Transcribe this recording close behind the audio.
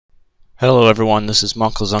Hello everyone, this is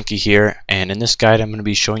munclesonkey here, and in this guide I'm going to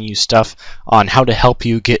be showing you stuff on how to help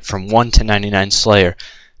you get from 1 to 99 Slayer.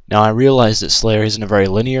 Now I realize that Slayer isn't a very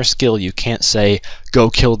linear skill. You can't say,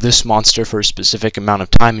 go kill this monster for a specific amount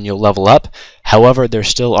of time and you'll level up. However, there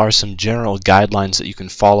still are some general guidelines that you can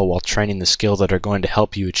follow while training the skill that are going to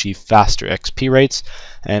help you achieve faster XP rates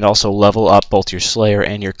and also level up both your Slayer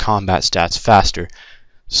and your combat stats faster.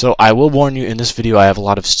 So I will warn you, in this video I have a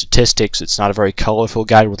lot of statistics. It's not a very colorful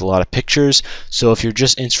guide with a lot of pictures, so if you're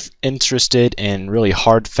just interested in really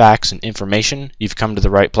hard facts and information, you've come to the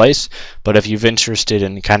right place. But if you're interested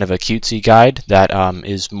in kind of a cutesy guide that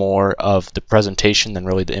is more of the presentation than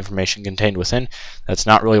really the information contained within, that's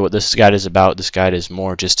not really what this guide is about. This guide is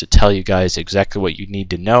more just to tell you guys exactly what you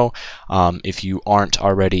need to know if you aren't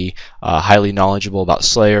already highly knowledgeable about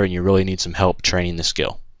Slayer and you really need some help training the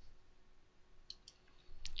skill.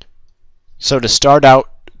 So to start out,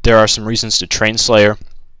 there are some reasons to train Slayer.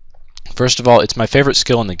 First of all, it's my favorite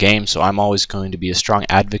skill in the game, so I'm always going to be a strong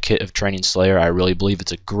advocate of training Slayer. I really believe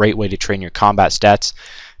it's a great way to train your combat stats,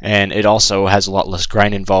 and it also has a lot less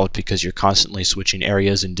grind involved because you're constantly switching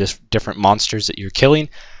areas and different monsters that you're killing.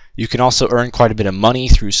 You can also earn quite a bit of money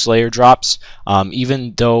through Slayer drops.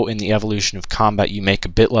 Even though in the evolution of combat you make a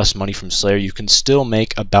bit less money from Slayer, you can still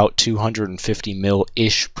make about 250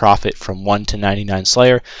 mil-ish profit from 1 to 99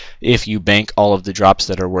 Slayer if you bank all of the drops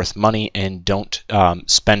that are worth money and don't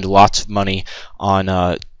spend lots of money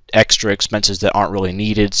on extra expenses that aren't really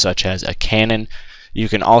needed, such as a cannon. You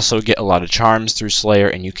can also get a lot of charms through Slayer,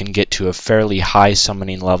 and you can get to a fairly high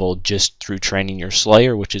summoning level just through training your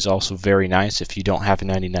Slayer, which is also very nice if you don't have a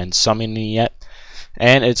 99 summoning yet.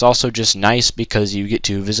 And it's also just nice because you get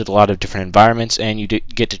to visit a lot of different environments and you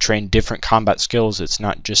get to train different combat skills. It's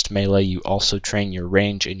not just melee, you also train your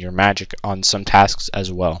range and your magic on some tasks as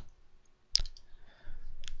well.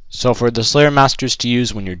 So for the Slayer Masters to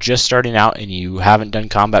use when you're just starting out and you haven't done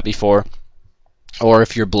combat before, or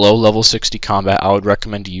if you're below level 60 combat, I would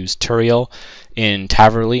recommend to use Turiel in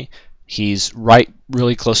Taverley. He's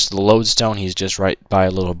really close to the lodestone. He's just right by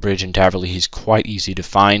a little bridge in Taverley. He's quite easy to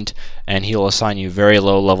find, and he'll assign you very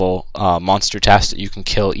low level monster tasks that you can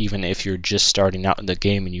kill even if you're just starting out in the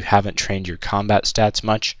game and you haven't trained your combat stats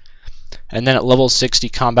much. And then at level 60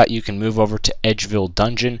 combat you can move over to Edgeville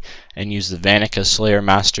Dungeon and use the Vanica Slayer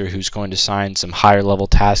Master, who's going to assign some higher level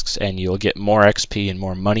tasks, and you'll get more XP and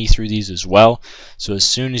more money through these as well. So as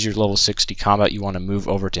soon as you're level 60 combat you want to move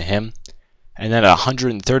over to him. And then at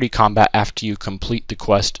 130 combat, after you complete the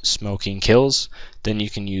quest Smoking Kills, then you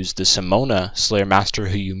can use the Simona Slayer Master,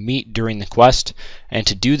 who you meet during the quest. And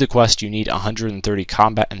to do the quest you need 130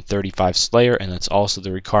 combat and 35 Slayer, and that's also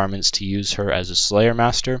the requirements to use her as a Slayer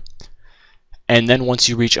Master. And then once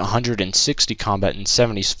you reach 160 combat and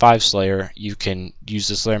 75 Slayer, you can use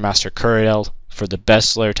the Slayer Master Kuradal for the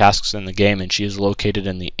best Slayer tasks in the game, and she is located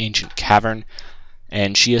in the Ancient Cavern.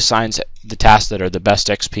 And she assigns the tasks that are the best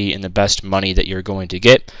XP and the best money that you're going to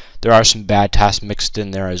get. There are some bad tasks mixed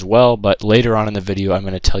in there as well, but later on in the video I'm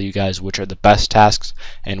going to tell you guys which are the best tasks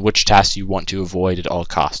and which tasks you want to avoid at all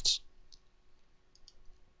costs.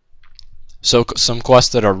 So some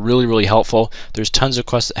quests that are really helpful. There's tons of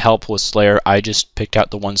quests that help with Slayer. I just picked out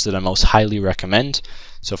the ones that I most highly recommend.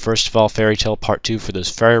 So first of all, Fairy Tale Part 2 for those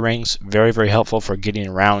fairy rings. Very helpful for getting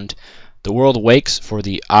around. The World Awakes for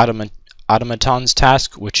the Automatons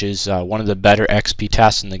task, which is one of the better XP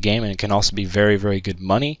tasks in the game, and it can also be very good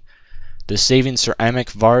money. The Saving Ceramic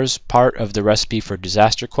Vase part of the recipe for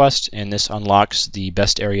Disaster Quest, and this unlocks the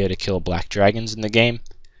best area to kill black dragons in the game.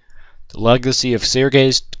 The Legacy of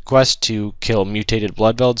Sergei's quest to kill mutated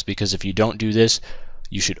Bloodvelds, because if you don't do this,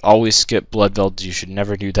 you should always skip Bloodvelds. You should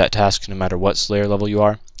never do that task no matter what Slayer level you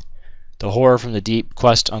are. The Horror from the Deep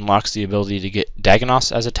quest unlocks the ability to get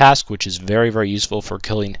Dagonoths as a task, which is very useful for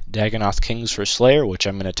killing Dagonoth Kings for Slayer, which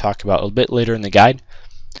I'm going to talk about a bit later in the guide.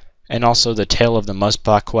 And also the Tale of the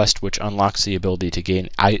Muzzpaw quest, which unlocks the ability to gain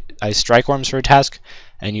Ice Strike Worms for a task,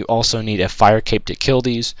 and you also need a Fire Cape to kill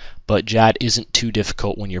these, but Jad isn't too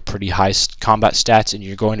difficult when you're pretty high combat stats, and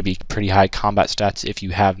you're going to be pretty high combat stats if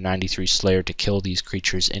you have 93 Slayer to kill these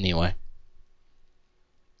creatures anyway.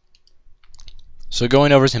 So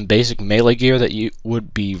going over some basic melee gear that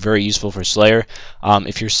would be very useful for Slayer.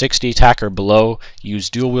 If you're 60 attack or below, use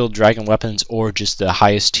dual wield dragon weapons or just the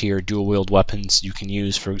highest tier dual wield weapons you can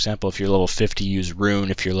use. For example, if you're level 50, use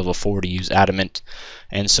Rune. If you're level 40, use Adamant,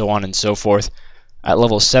 and so on and so forth. At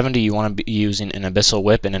level 70, you want to be using an Abyssal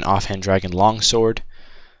Whip and an Offhand Dragon Longsword.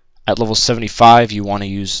 At level 75, you want to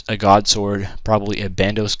use a God Sword, probably a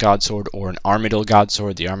Bandos God Sword or an Armadil God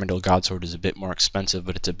Sword. The Armadil God Sword is a bit more expensive,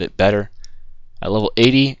 but it's a bit better. At level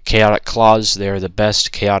 80, Chaotic Claws, they're the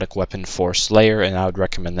best chaotic weapon for Slayer, and I would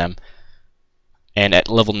recommend them. And at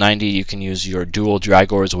level 90 you can use your dual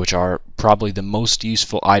Dragors, which are probably the most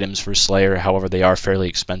useful items for Slayer. However, they are fairly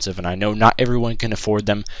expensive, and I know not everyone can afford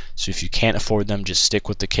them, so if you can't afford them, just stick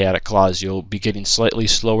with the Chaotic Claws. You'll be getting slightly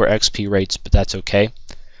slower XP rates, but that's okay.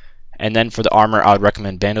 And then for the armor, I would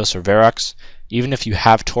recommend Bandos or Verox. Even if you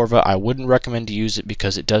have Torva, I wouldn't recommend to use it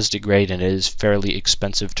because it does degrade and it is fairly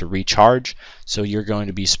expensive to recharge. So you're going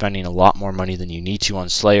to be spending a lot more money than you need to on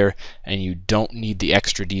Slayer, and you don't need the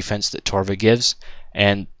extra defense that Torva gives.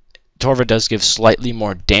 And Torva does give slightly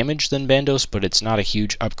more damage than Bandos, but it's not a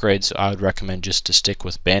huge upgrade, so I would recommend just to stick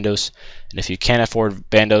with Bandos. And if you can't afford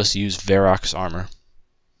Bandos, use Verox armor.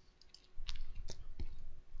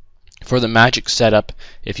 For the magic setup,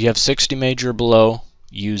 if you have 60 mage or below,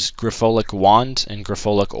 use Griffolic Wand and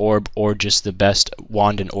Griffolic Orb, or just the best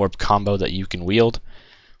Wand and Orb combo that you can wield.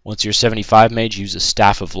 Once you're 75 mage, use a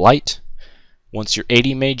Staff of Light. Once you're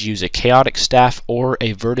 80 mage, use a Chaotic Staff or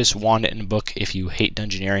a Virtus Wand and Book if you hate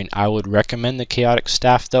Dungeoneering. I would recommend the Chaotic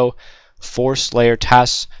Staff though. For Slayer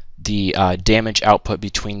tasks, the damage output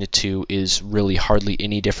between the two is really hardly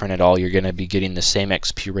any different at all. You're going to be getting the same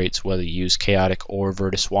XP rates whether you use Chaotic or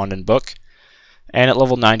Virtus Wand and Book. And at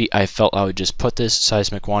level 90, I felt I would just put this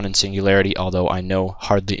Seismic Wand and Singularity, although I know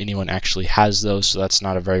hardly anyone actually has those, so that's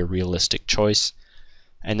not a very realistic choice.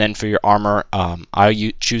 And then for your armor,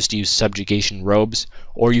 I choose to use Subjugation Robes,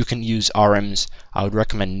 or you can use RMs. I would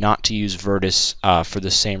recommend not to use Virtus for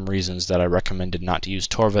the same reasons that I recommended not to use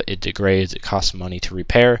Torva. It degrades, it costs money to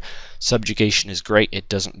repair. Subjugation is great, it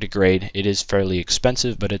doesn't degrade. It is fairly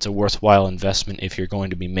expensive, but it's a worthwhile investment if you're going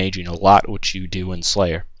to be maging a lot, which you do in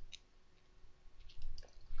Slayer.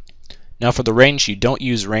 Now for the range, you don't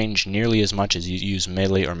use range nearly as much as you use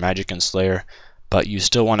melee or magic in Slayer, but you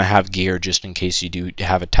still want to have gear just in case you do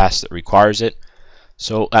have a task that requires it.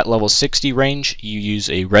 So at level 60 range, you use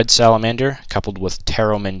a red salamander coupled with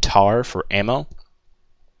Taro Mintar for ammo.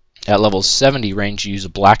 At level 70 range, you use a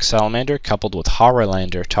black salamander coupled with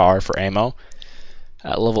Haralander Tar for ammo.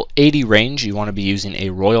 At level 80 range, you want to be using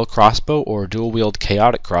a royal crossbow or dual wield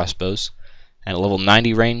chaotic crossbows. And at level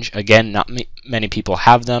 90 range, again, not many people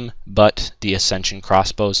have them, but the Ascension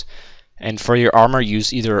crossbows. And for your armor,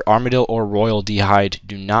 use either Armadil or Royal D'hide.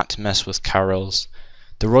 Do not mess with Carol's.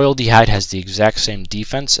 The Royal D'hide has the exact same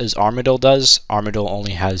defense as Armadil does. Armadil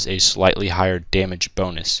only has a slightly higher damage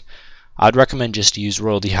bonus. I'd recommend just to use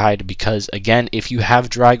Royal D'hide because, again, if you have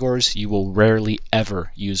Dragors, you will rarely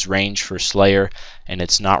ever use range for Slayer, and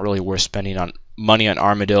it's not really worth spending money on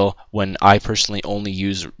Armadil when I personally only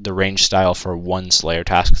use the range style for one Slayer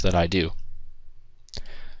task that I do.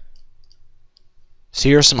 So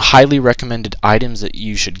here are some highly recommended items that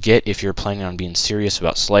you should get if you're planning on being serious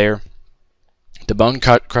about Slayer. The Bone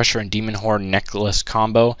Crusher and Demon Horde Necklace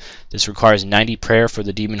combo. This requires 90 prayer for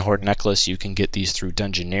the Demon Horde Necklace. You can get these through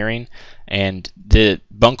Dungeoneering. And the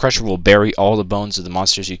Bone Crusher will bury all the bones of the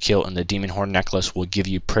monsters you kill, and the Demon Horde Necklace will give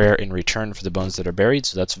you prayer in return for the bones that are buried,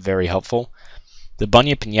 so that's very helpful. The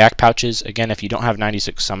Bunyip and Yak pouches, again, if you don't have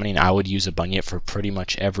 96 summoning, I would use a Bunyip for pretty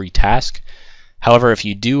much every task. However, if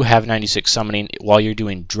you do have 96 summoning, while you're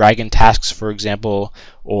doing dragon tasks, for example,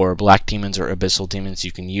 or black demons or abyssal demons,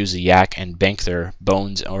 you can use a yak and bank their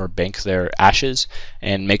bones or bank their ashes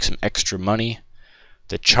and make some extra money.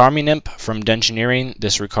 The Charming Imp from Dungeoneering,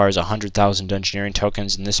 this requires 100,000 Dungeoneering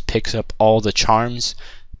tokens, and this picks up all the charms.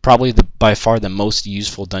 Probably by far the most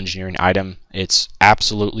useful Dungeoneering item. It's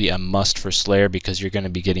absolutely a must for Slayer because you're going to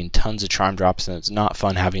be getting tons of charm drops, and it's not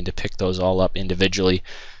fun having to pick those all up individually.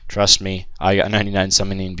 Trust me, I got 99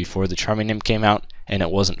 summoning before the Charming Imp came out, and it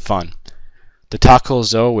wasn't fun. The Takul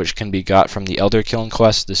Zo, which can be got from the Elder Killing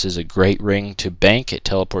quest, this is a great ring to bank. It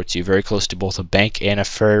teleports you very close to both a bank and a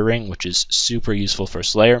fairy ring, which is super useful for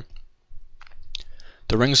Slayer.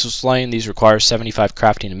 The Rings of Slaying, these require 75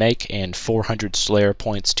 crafting to make and 400 Slayer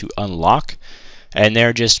points to unlock. And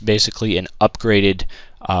they're just basically an upgraded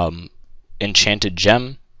enchanted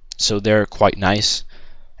gem, so they're quite nice.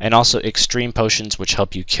 And also Extreme Potions, which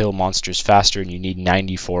help you kill monsters faster, and you need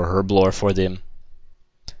 94 Herblore for them.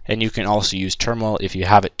 And you can also use Turmoil if you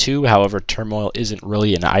have it too. However, Turmoil isn't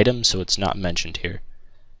really an item, so it's not mentioned here.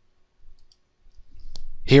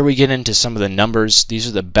 Here we get into some of the numbers. These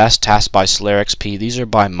are the best tasks by Slayer XP. These are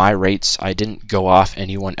by my rates. I didn't go off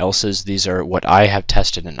anyone else's. These are what I have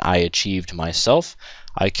tested and I achieved myself.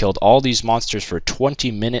 I killed all these monsters for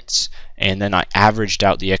 20 minutes, and then I averaged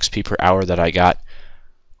out the XP per hour that I got.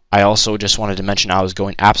 I also just wanted to mention I was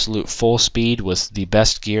going absolute full speed with the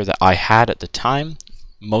best gear that I had at the time,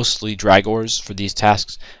 mostly Dragors for these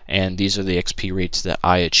tasks, and these are the XP rates that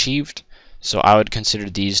I achieved. So I would consider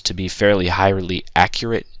these to be fairly highly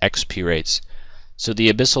accurate XP rates. So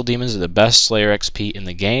the Abyssal Demons are the best Slayer XP in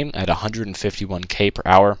the game at 151k per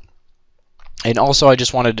hour. And also I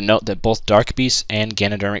just wanted to note that both Dark Beasts and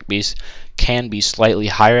Ganodermic Beasts can be slightly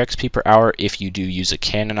higher XP per hour if you do use a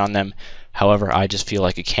cannon on them. However, I just feel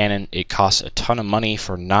like a cannon, it costs a ton of money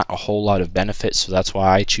for not a whole lot of benefits, so that's why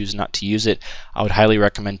I choose not to use it. I would highly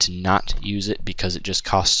recommend to not use it because it just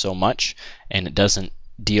costs so much and it doesn't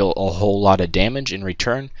deal a whole lot of damage in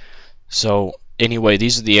return. So anyway,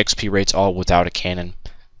 these are the XP rates all without a cannon.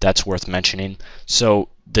 That's worth mentioning. So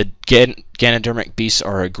the Ganodermic Beasts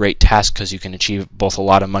are a great task because you can achieve both a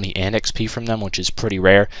lot of money and XP from them, which is pretty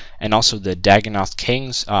rare. And also the Dagannoth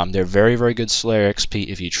Kings, they're very, very good Slayer XP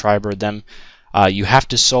if you tribird them. You have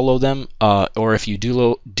to solo them, or if you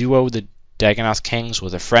duo the Dagannoth Kings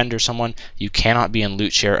with a friend or someone, you cannot be in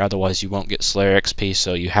loot share, otherwise you won't get Slayer XP,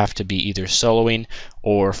 so you have to be either soloing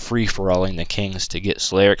or free-for-alling the Kings to get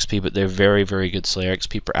Slayer XP, but they're very, very good Slayer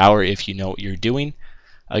XP per hour if you know what you're doing.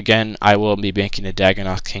 Again, I will be making a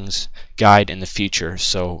Dagannoth Kings guide in the future,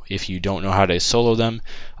 so if you don't know how to solo them,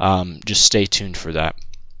 just stay tuned for that.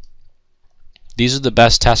 These are the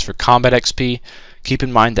best tasks for combat XP. Keep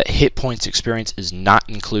in mind that hit points experience is not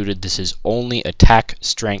included. This is only attack,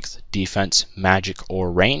 strength, defense, magic,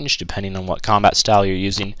 or range, depending on what combat style you're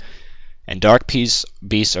using. And Dark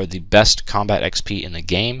Beasts are the best combat XP in the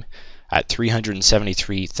game at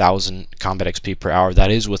 373,000 combat XP per hour.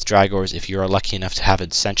 That is with Drygores. If you are lucky enough to have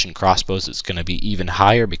Ascension crossbows, it's going to be even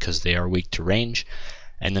higher because they are weak to range.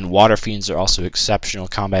 And then Water Fiends are also exceptional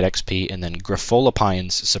combat XP. And then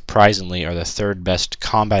Grapholopines, surprisingly, are the third best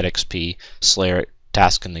combat XP Slayer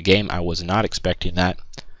task in the game. I was not expecting that.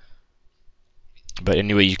 But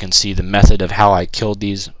anyway, you can see the method of how I killed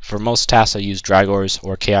these. For most tasks, I use Drygores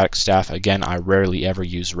or Chaotic Staff. Again, I rarely ever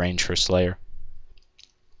use range for Slayer.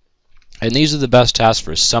 And these are the best tasks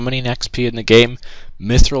for summoning XP in the game.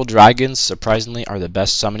 Mithril Dragons, surprisingly, are the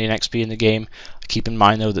best summoning XP in the game. Keep in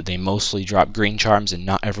mind, though, that they mostly drop green charms, and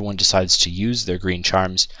not everyone decides to use their green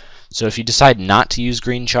charms. So if you decide not to use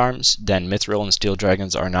green charms, then Mithril and Steel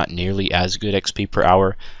Dragons are not nearly as good XP per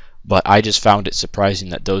hour. But I just found it surprising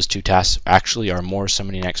that those two tasks actually are more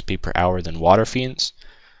summoning XP per hour than Water Fiends.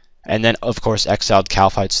 And then, of course, Exiled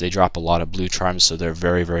Calphites, they drop a lot of blue charms, so they're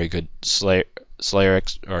very, very good Slayer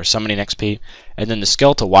or summoning XP. And then the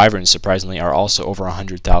Skeletal Wyverns, surprisingly, are also over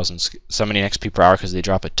 100,000 summoning XP per hour because they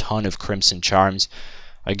drop a ton of Crimson Charms.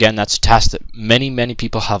 Again, that's a task that many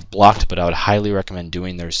people have blocked, but I would highly recommend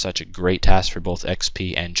doing. There's such a great task for both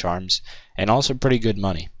XP and charms, and also pretty good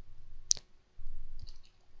money.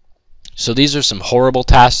 So these are some horrible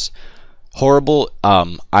tasks. Horrible,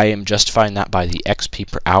 I am justifying that by the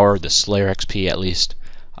XP per hour, the Slayer XP at least.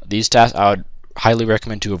 These tasks I would highly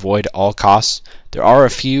recommend to avoid at all costs. There are a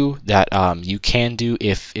few that you can do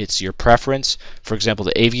if it's your preference. For example,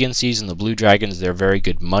 the Avian Seas and the Blue Dragons, they're very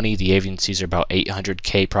good money. The Avian Seas are about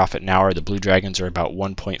 800k profit an hour. The Blue Dragons are about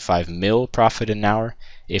 1.5 mil profit an hour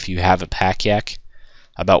if you have a pack yak.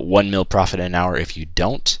 About 1 mil profit an hour if you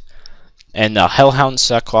don't. And the Hellhound,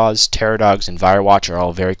 Suckwaws, Terror Dogs, and Firewatch are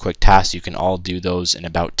all very quick tasks. You can all do those in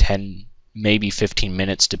about 10, maybe 15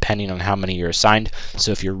 minutes, depending on how many you're assigned.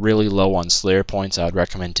 So if you're really low on Slayer points, I would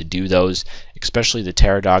recommend to do those, especially the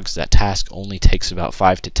Terror Dogs. That task only takes about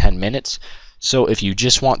 5 to 10 minutes. So if you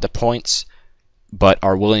just want the points, but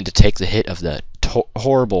are willing to take the hit of the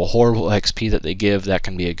horrible XP that they give, that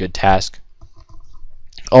can be a good task.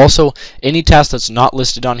 Also, any task that's not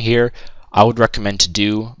listed on here, I would recommend to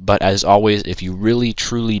do, but as always, if you really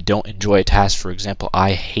truly don't enjoy a task, for example,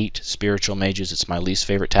 I hate Spiritual Mages, it's my least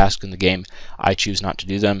favorite task in the game, I choose not to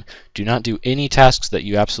do them. Do not do any tasks that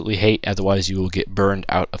you absolutely hate, otherwise you will get burned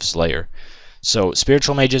out of Slayer. So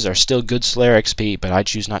Spiritual Mages are still good Slayer XP, but I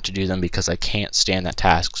choose not to do them because I can't stand that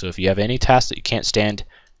task. So if you have any task that you can't stand,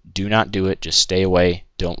 do not do it, just stay away.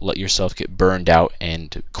 Don't let yourself get burned out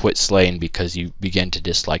and quit slaying because you begin to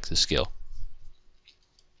dislike the skill.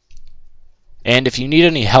 And if you need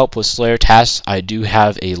any help with Slayer tasks, I do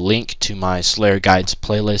have a link to my Slayer Guides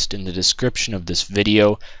playlist in the description of this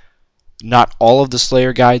video. Not all of the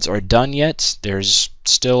Slayer guides are done yet. There's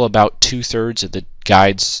still about 2/3 of the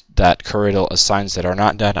guides that Kuradal assigns that are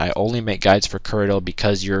not done. I only make guides for Kuradal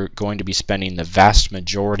because you're going to be spending the vast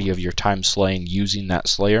majority of your time slaying using that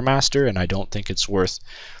Slayer Master, and I don't think it's worth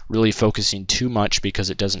really focusing too much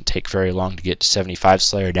because it doesn't take very long to get to 75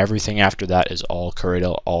 Slayer, and everything after that is all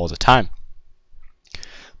Kuradal all the time.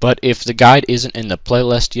 But if the guide isn't in the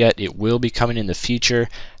playlist yet, it will be coming in the future.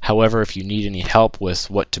 However, if you need any help with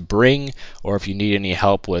what to bring, or if you need any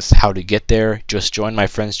help with how to get there, just join my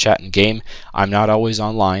friends chat in game. I'm not always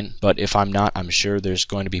online, but if I'm not, I'm sure there's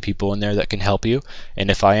going to be people in there that can help you. And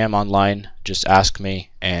if I am online, just ask me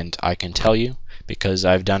and I can tell you. because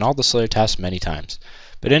I've done all the Slayer tasks many times.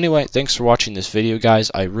 But anyway, thanks for watching this video,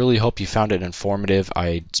 guys. I really hope you found it informative.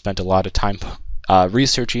 I spent a lot of time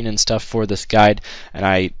researching and stuff for this guide, and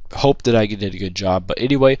I hope that I did a good job. But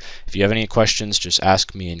anyway, if you have any questions, just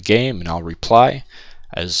ask me in game and I'll reply,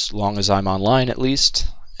 as long as I'm online at least,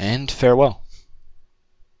 and farewell.